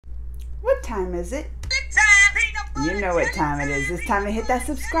What time is it? You know what time it is. It's time to hit that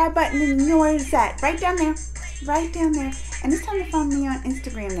subscribe button, and you know where it's at. Right down there. Right down there. And it's time to follow me on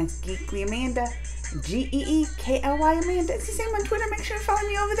Instagram. That's Geekly Amanda. Geekly Amanda. It's the same on Twitter. Make sure to follow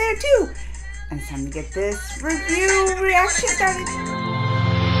me over there too. And it's time to get this review reaction started.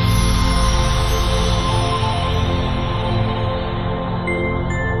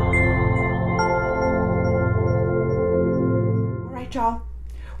 Alright, y'all.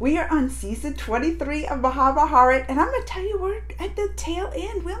 We are on season 23 of Mahabharat, and I'm going to tell you we're at the tail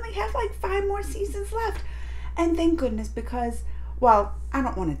end. We only have like 5 more seasons left. And thank goodness, because, well, I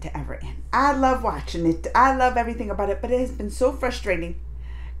don't want it to ever end. I love watching it. I love everything about it, but it has been so frustrating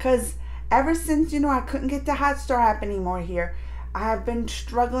because ever since, I couldn't get the Hotstar app anymore here, I've been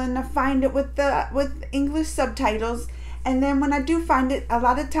struggling to find it with English subtitles. And then when I do find it, a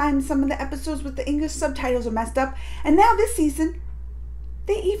lot of times some of the episodes with the English subtitles are messed up. And now this season,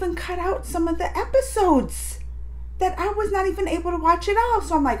 they even cut out some of the episodes that I was not even able to watch at all.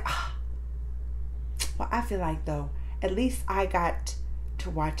 So I'm like, Well, I feel like, though, at least I got to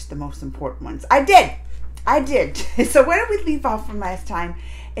watch the most important ones. I did. So where did we leave off from last time?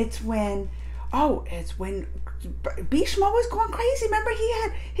 It's when Bhishma was going crazy. Remember,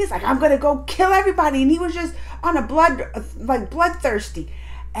 he's like, I'm going to go kill everybody. And he was just on a bloodthirsty.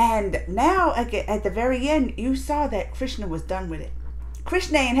 And now, at the very end, you saw that Krishna was done with it.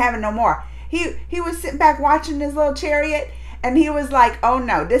 Krishna ain't having no more. He was sitting back watching his little chariot, and he was like, oh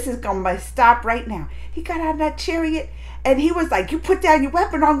no, this is going to stop right now. He got out of that chariot, and he was like, you put down your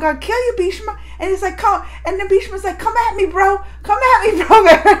weapon, or I'm going to kill you, Bhishma. And he's like, come. And then Bhishma's like, come at me, bro. Come at me, bro.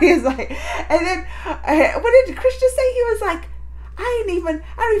 He's like, and then, what did Krishna say? He was like, I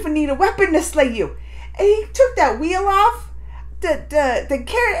don't even need a weapon to slay you. And he took that wheel off, the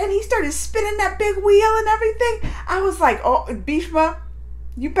carrot, and he started spinning that big wheel and everything. I was like, oh, Bhishma,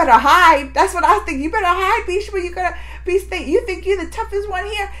 you better hide. That's what I think. You better hide, Bhishma. You gotta you think you're the toughest one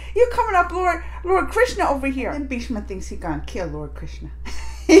here? You coming up, Lord Krishna over here. And Bhishma thinks he's gonna kill Lord Krishna.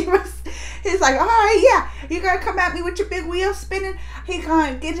 He's like, all right, yeah, you gonna come at me with your big wheel spinning? He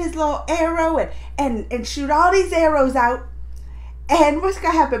gonna get his little arrow and shoot all these arrows out. And what's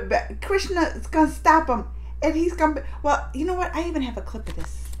gonna happen? Krishna is gonna stop him, and he's gonna. Well, you know what? I even have a clip of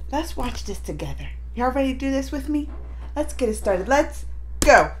this. Let's watch this together. Y'all ready to do this with me? Let's get it started. Let's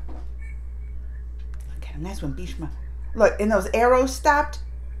go. Look at him. That's when Bhishma. Look, and those arrows stopped.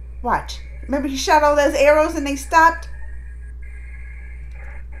 Watch. Remember he shot all those arrows and they stopped?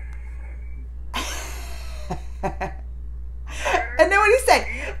 And then what he say?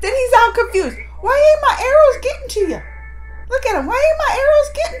 Then he's all confused. Why ain't my arrows getting to you? Look at him. Why ain't my arrows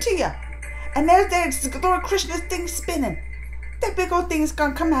getting to you? And there's Lord Krishna's thing spinning. That big old thing is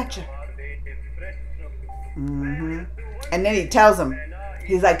going to come at you. And then he tells him,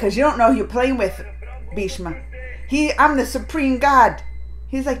 he's like, because you don't know who you're playing with, Bhishma. I'm the supreme god.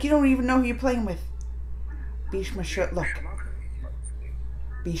 He's like, you don't even know who you're playing with. Bhishma should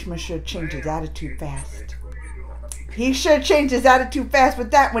change his attitude fast. He should change his attitude fast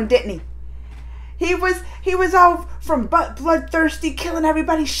with that one, didn't he? He was all from bloodthirsty, killing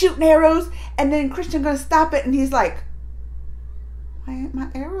everybody, shooting arrows, and then Krishna gonna stop it, and he's like, why ain't my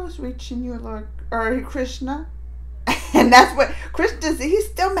arrows reaching you, Lord or Krishna? And that's what Krishna, he's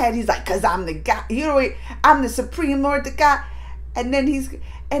still mad. He's like, because I'm the God, I'm the supreme Lord, the God. And then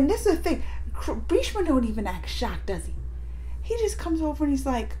and this is the thing, Bhishma don't even act shocked, does he? He just comes over and he's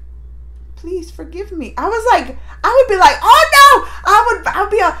like, please forgive me. I would be like, oh no, I would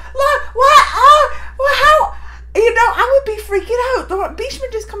be like, Lord, what? Well, how? I would be freaking out. Lord, Bhishma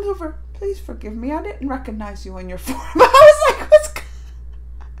just comes over, please forgive me. I didn't recognize you in your form. I was like,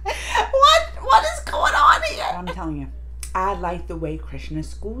 what is going on here? I'm telling you, I like the way Krishna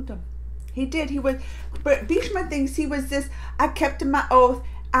schooled him. He did. But Bhishma thinks he was this, I kept to my oath.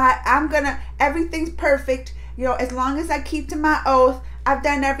 Everything's perfect. As long as I keep to my oath, I've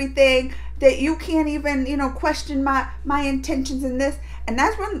done everything that you can't even, question my intentions in this. And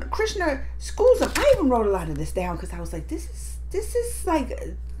that's when Krishna schools him. I even wrote a lot of this down because I was like, this is like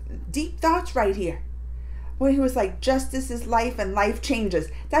deep thoughts right here. When he was like, justice is life and life changes.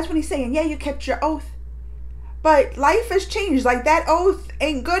 That's when he's saying, yeah, you kept your oath. But life has changed. Like that oath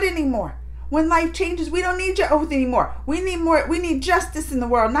ain't good anymore. When life changes, we don't need your oath anymore. We need justice in the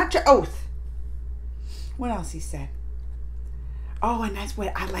world, not your oath. What else he said? Oh, and that's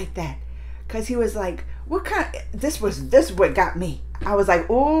what I like that. Because he was like, what kind of, this is what got me. I was like,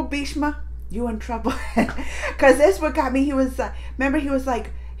 oh, Bhishma, you in trouble. Because this what got me. He was, remember he was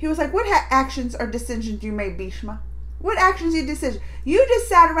like, what actions or decisions you made, Bhishma? What actions you decisions? You just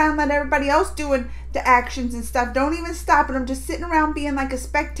sat around letting everybody else doing the actions and stuff. Don't even stop it. I'm just sitting around being like a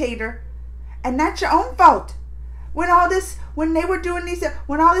spectator And that's your own fault. When they were doing these,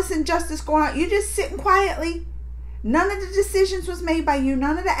 when all this injustice going on, you just sitting quietly. None of the decisions was made by you.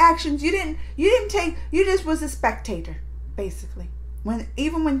 None of the actions. You didn't take, you just was a spectator, basically.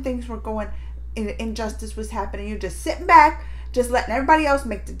 Even when things were going, injustice was happening, you're just sitting back, just letting everybody else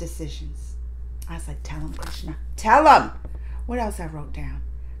make the decisions. I was like, tell him, Krishna. Tell him. What else I wrote down?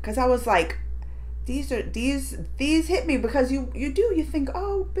 Because I was like, these hit me, because you think,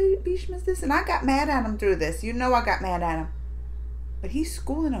 oh, Bhishma's this, and I got mad at him through this. I got mad at him. But he's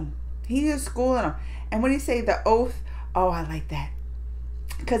schooling him. He is schooling him. And when he say the oath, oh, I like that.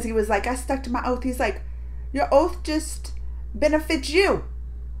 Because he was like, I stuck to my oath. He's like, your oath just benefits you.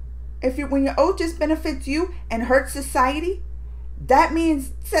 When your oath just benefits you and hurts society, that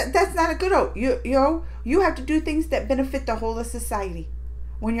means that's not a good oath. You have to do things that benefit the whole of society.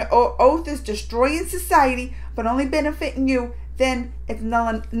 When your oath is destroying society but only benefiting you, then it's null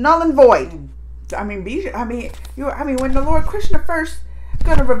and void. When the Lord Krishna first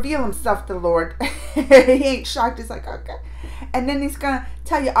gonna reveal himself to the Lord, he ain't shocked. He's like, okay, and then he's gonna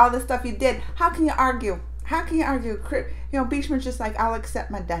tell you all the stuff you did. How can you argue? How can you argue? Bhishma's just like, I'll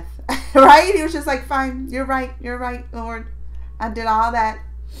accept my death. Right? He was just like, fine, you're right, Lord. I did all that.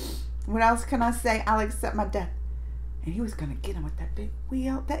 What else can I say? I'll accept my death. And he was going to get him with that big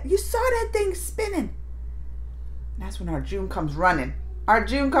wheel. You saw that thing spinning. And that's when Arjun comes running. No,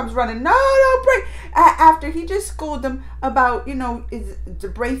 don't break. After he just schooled them about,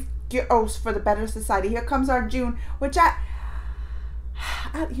 to break your oaths for the better society. Here comes Arjun, which I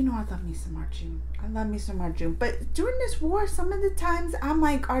love me some Arjun. But during this war, some of the times I'm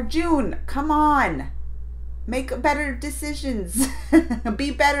like, Arjun, come on. Make better decisions.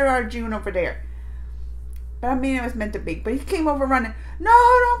 Be better, Arjun, over there. But it was meant to be. But he came over running. No,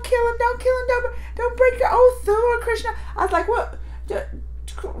 don't kill him. Don't break your oath, Lord Krishna. I was like, what?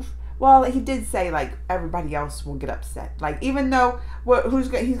 Well, he did say, like, everybody else will get upset. Like, even though he's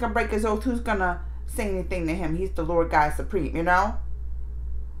going to break his oath, who's going to say anything to him? He's the Lord God Supreme,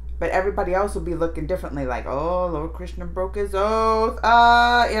 But everybody else will be looking differently, like, oh, Lord Krishna broke his oath,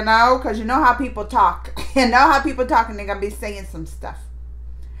 because you know how people talk. And they're going to be saying some stuff.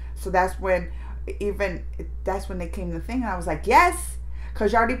 So that's when they came to the thing, and I was like, yes,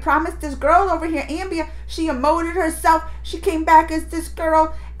 because you already promised this girl over here, Ambia, she emoted herself, she came back as this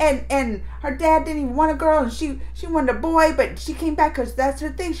girl, and her dad didn't even want a girl, and she wanted a boy, but she came back because that's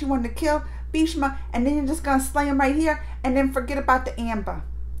her thing. She wanted to kill Bhishma, and then you're just going to slay him right here, and then forget about the Amba.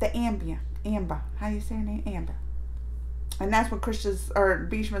 Amba. How do you say her name? Amba. And that's what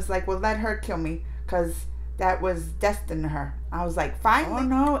Bhishma's like, well, let her kill me, because that was destined to her. I was like, finally. Oh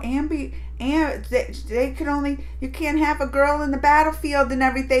no, they could only, you can't have a girl in the battlefield and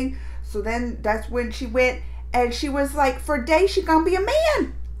everything. So then that's when she went, and she was like, for a day, she gonna be a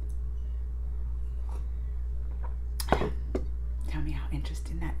man. Tell me how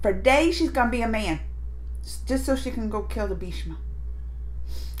interesting that. For a day, she's gonna be a man. Just so she can go kill the Bhishma.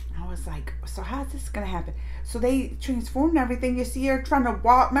 I was like, so how's this gonna happen? So they transformed everything. You see her trying to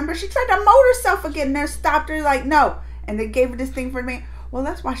walk. Remember, she tried to mold herself again, and they stopped her like, no. And they gave her this thing for me. Well,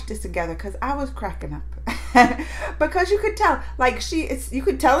 let's watch this together, because I was cracking up. Because you could tell, like, you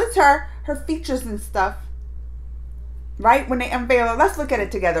could tell it's her features and stuff. Right? When they unveil her. Let's look at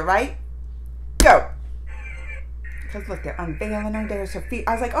it together, right? Go. Because look, they're unveiling her. There's her feet.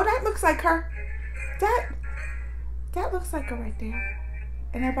 I was like, oh, that looks like her. That looks like her right there.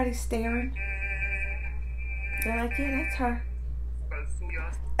 And everybody's staring. They're like, yeah, that's her.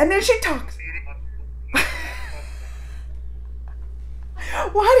 And then she talks.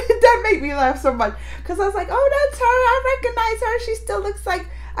 Why did that make me laugh so much? Because I was like, oh, that's her. I recognize her. She still looks like,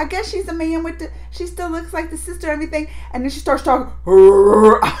 I guess she's a man she still looks like the sister and everything. And then she starts talking.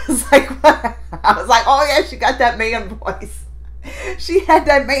 I was like, what? I was like, oh, yeah, she got that man voice. She had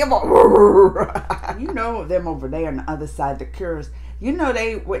that man voice. You know them over there on the other side, the Cures. You know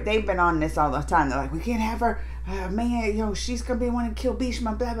they've been on this all the time. They're like, we can't have her, man. She's gonna be the one to kill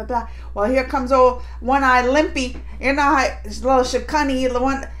Bhishma, blah blah blah. Well, here comes old one-eyed Limpy, his little Shakuni, the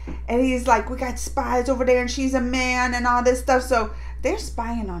one, and he's like, we got spies over there, and she's a man, and all this stuff. So they're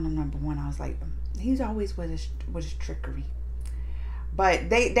spying on him. Number one, I was like, he's always with his trickery. But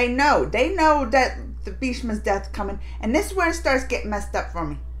they know that the Bhishma's death coming, and this is where it starts getting messed up for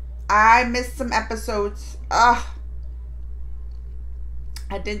me. I missed some episodes.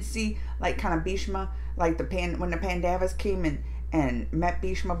 I did see, like, kind of Bhishma, like when the Pandavas came and met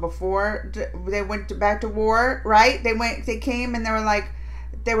Bhishma before they went back to war, right? They came and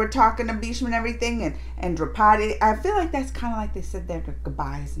they were talking to Bhishma and everything, and Draupadi. I feel like that's kind of like they said their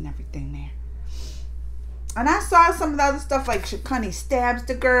goodbyes and everything there. And I saw some of the other stuff, like Shakuni stabs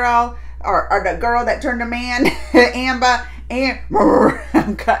the girl, or the girl that turned to man, Amber, and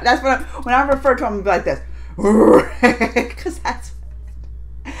that's what when I refer to him like this, because that's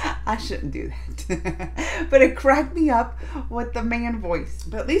I shouldn't do that, but it cracked me up with the man voice.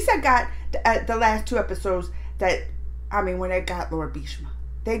 But at least I got the last 2 episodes that when they got Lord Bhishma.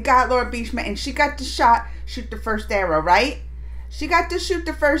 They got Lord Bhishma, and she got to shoot the first arrow, right? She got to shoot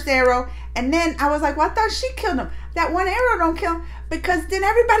the first arrow, and then I was like, well, I thought she killed him. That one arrow don't kill him, because then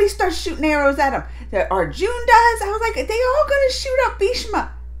everybody starts shooting arrows at him. Arjun does. I was like, they all gonna shoot up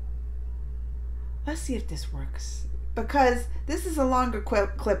Bhishma. Let's see if this works, because this is a longer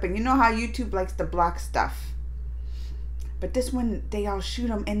clip, and you know how YouTube likes to block stuff. But this one, they all shoot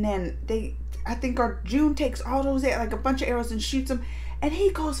him, and then I think Arjun takes all those, like a bunch of arrows, and shoots him, and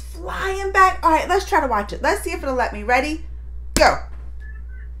he goes flying back. All right, let's try to watch it. Let's see if it'll let me. Ready? Go.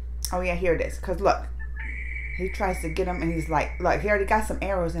 Oh yeah, here it is. Because look, he tries to get him, and he's like, look, he already got some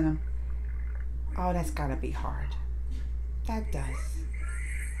arrows in him. Oh, that's gotta be hard. That does.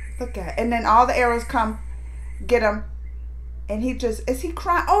 Look at it. And then all the arrows come, get him, and he just, is he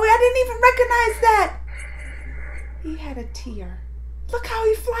crying? Oh, I didn't even recognize that. He had a tear. Look how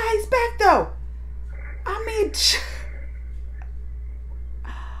he flies back though.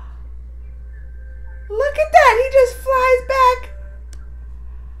 Look at that. He just flies back.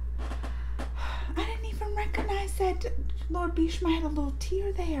 I didn't even recognize that Lord Bhishma had a little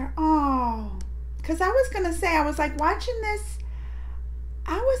tear there. Oh. Because I was going to say, I was like watching this.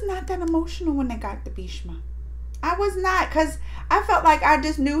 I was not that emotional when they got to Bhishma. I was not. Because I felt like I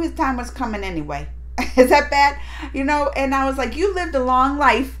just knew his time was coming anyway. Is that bad? You know, and I was like, you lived a long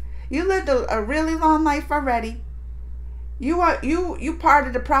life. You lived a really long life already. You part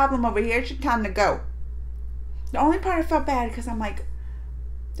of the problem over here. It's your time to go. The only part I felt bad because I'm like,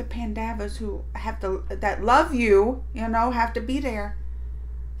 the Pandavas who that love you, you know, have to be there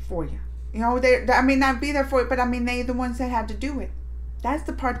for you. You know, not be there for you, but they're the ones that had to do it. That's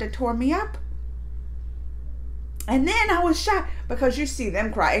the part that tore me up. And then I was shocked because you see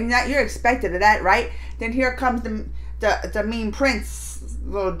them cry, and that you're expected of that, right? Then here comes the mean prince,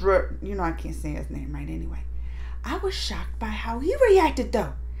 I can't say his name right anyway. I was shocked by how he reacted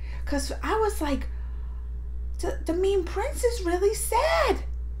though, because I was like, the mean prince is really sad.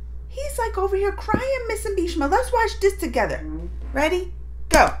 He's like over here crying, missing Bhishma. Let's watch this together. Ready?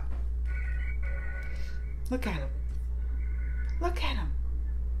 Go. Look at him. Look at him.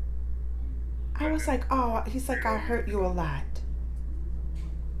 I was like, oh, he's like, I hurt you a lot.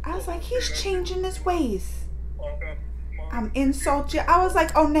 I was like, he's changing his ways. I'm insult you. I was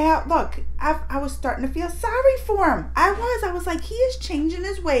like, oh, now look, I was starting to feel sorry for him. I was like, he is changing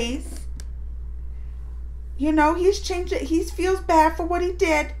his ways. You know, he's changing. He feels bad for what he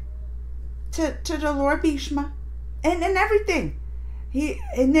did to the Lord Bhishma and everything.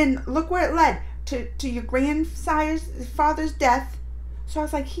 And then look where it led to your father's death. So I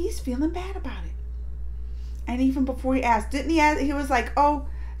was like, he's feeling bad about it. And even before he asked, didn't he ask? He was like, oh,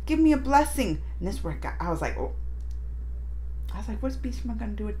 give me a blessing. And this where I was like, oh. I was like, what's Bhishma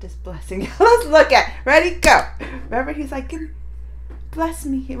going to do with this blessing? Let's look at it. Ready? Go. Remember, he's like, bless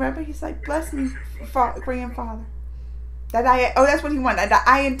me. Remember, he's like, bless me, grandfather. That's what he wanted.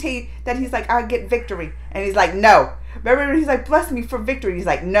 That he's like, I'll get victory. And he's like, no. Remember, he's like, bless me for victory. He's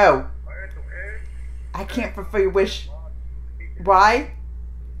like, no. I can't fulfill your wish. Why?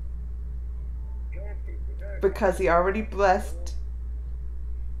 Because he already blessed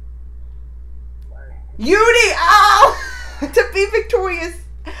Yudi. Oh! To be victorious.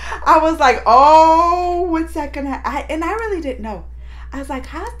 I was like, oh, what's that gonna and I really didn't know. I was like,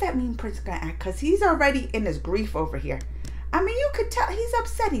 how's that mean prince gonna act? Because he's already in his grief over here. You could tell he's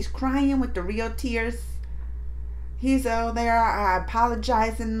upset. He's crying with the real tears. He's there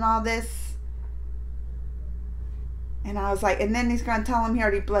apologizing and all this. And I was like, and then he's gonna tell him he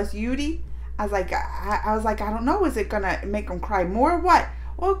already blessed Yudi. I was like, I don't know. Is it gonna make him cry more or what?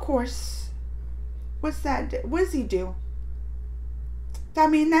 Well, of course. What's that? What does he do?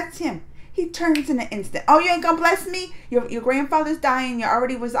 That's him. He turns in an instant. Oh, you ain't gonna bless me? Your grandfather's dying. You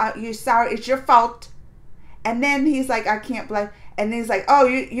already was out. You're sorry. It's your fault. And then he's like, I can't bless. And then he's like, oh,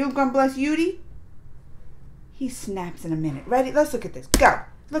 you gonna bless Yudi? He snaps in a minute. Ready? Let's look at this. Go.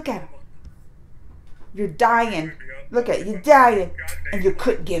 Look at him. You're dying. Look at you dying, and you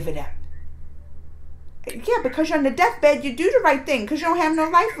couldn't give it up. Yeah, because you're on the deathbed, you do the right thing because you don't have no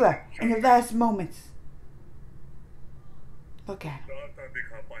life left in your last moments. Look at him.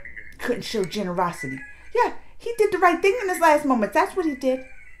 Couldn't show generosity. Yeah, he did the right thing in his last moments. That's what he did.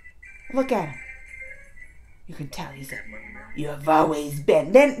 Look at him. You can tell he's You have always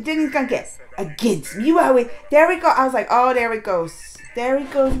been. Then he's gonna get against me. You always. There we go. I was like, oh, there he goes. There he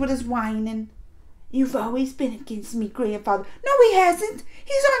goes with his whining. You've always been against me, grandfather. No, he hasn't.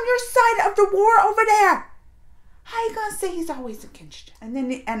 He's on your side of the war over there. How you gonna say he's always against you? And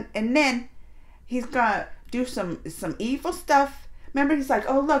then he's gonna do some evil stuff. Remember, he's like,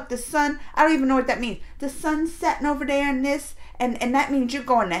 oh look, the sun. I don't even know what that means. The sun's setting over there in this, and that means you're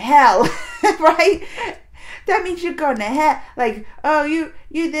going to hell, right? That means you're going to hell. Like, oh, you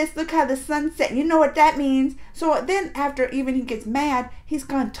this, look how the sun's setting. You know what that means. So then after even he gets mad, he's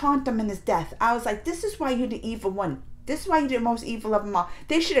going to taunt him in his death. I was like, this is why you're the evil one. This is why you're the most evil of them all.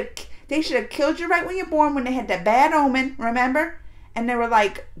 They should have killed you right when you're born, when they had that bad omen, remember? And they were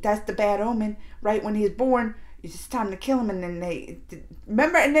like, that's the bad omen. Right when he's born, it's time to kill him. And then they,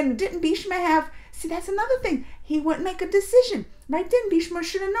 remember? And then didn't Bhishma have, see, that's another thing. He wouldn't make a decision. Right then, Bhishma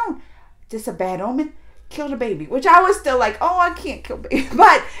should have known. This a bad omen? Kill the baby. Which I was still like, oh, I can't kill baby.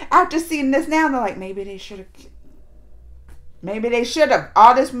 But after seeing this now, they're like, maybe they should have. Maybe they should have.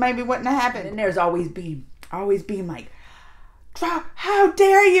 All this maybe wouldn't have happened. And there's always Beam. Always Beam like, how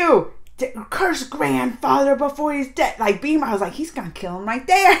dare you curse grandfather before he's dead. Like Beam, I was like, he's going to kill him right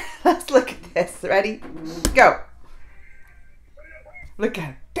there. Let's look at this. Ready? Go. Look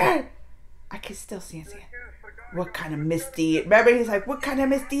at him. I can still see his hand. What kind of misdeed? Remember, he's like, what kind of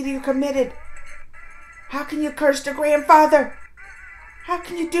misdeed you committed? How can you curse the grandfather? How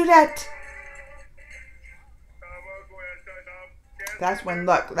can you do that? That's when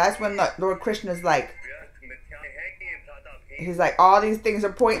Lord Krishna's like, he's like, all these things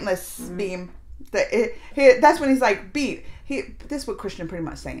are pointless, Beam. That's when he's like, Beam. This is what Krishna pretty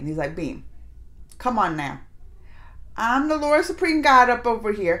much saying. He's like, Beam, come on now. I'm the Lord Supreme God up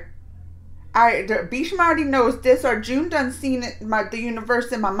over here. Bhishma already knows this. Arjuna done seen it, the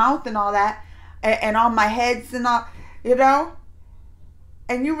universe in my mouth and all that. And on my heads and all, you know?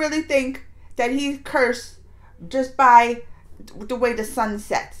 And you really think that he's cursed just by the way the sun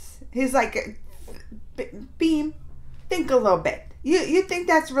sets? He's like, Beam, think a little bit. You think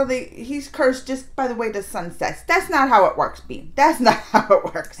that's really, he's cursed just by the way the sun sets? That's not how it works, Beam. That's not how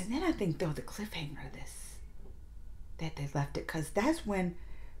it works. And then I think, though, the cliffhanger of this, that they left it, because that's when,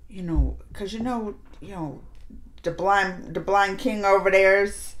 because the blind king over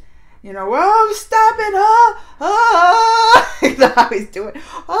there's, oh, stop it, you know how he's doing,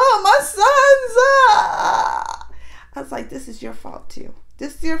 my sons, I was like, this is your fault too.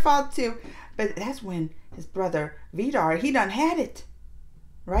 This is your fault too. But that's when his brother Vidar, he done had it,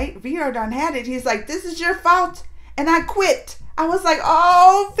 right? Vidar done had it. He's like, this is your fault, and I quit. I was like,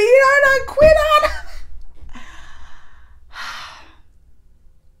 oh, Vidar done quit on him.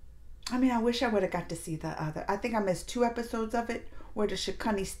 I mean, I wish I would have got to see the other. I think I missed 2 episodes of it where the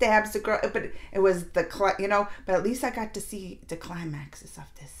Shikani stabs the girl, but it was but at least I got to see the climaxes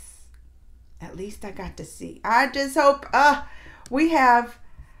of this. At least I got to see. I just hope we have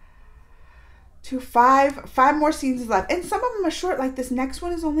 5 more seasons left. And some of them are short. Like this next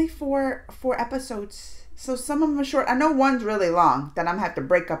one is only 4 episodes. So some of them are short. I know one's really long that I'm going to have to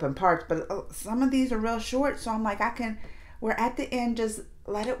break up in parts, but some of these are real short. So I'm like, we're at the end. Just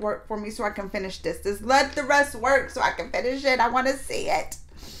let it work for me so I can finish this. Just let the rest work so I can finish it. I want to see it.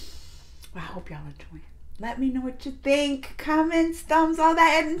 Well, I hope y'all enjoy it. Let me know what you think. Comments, thumbs, all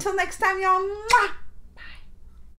that. And until next time, y'all. Mwah!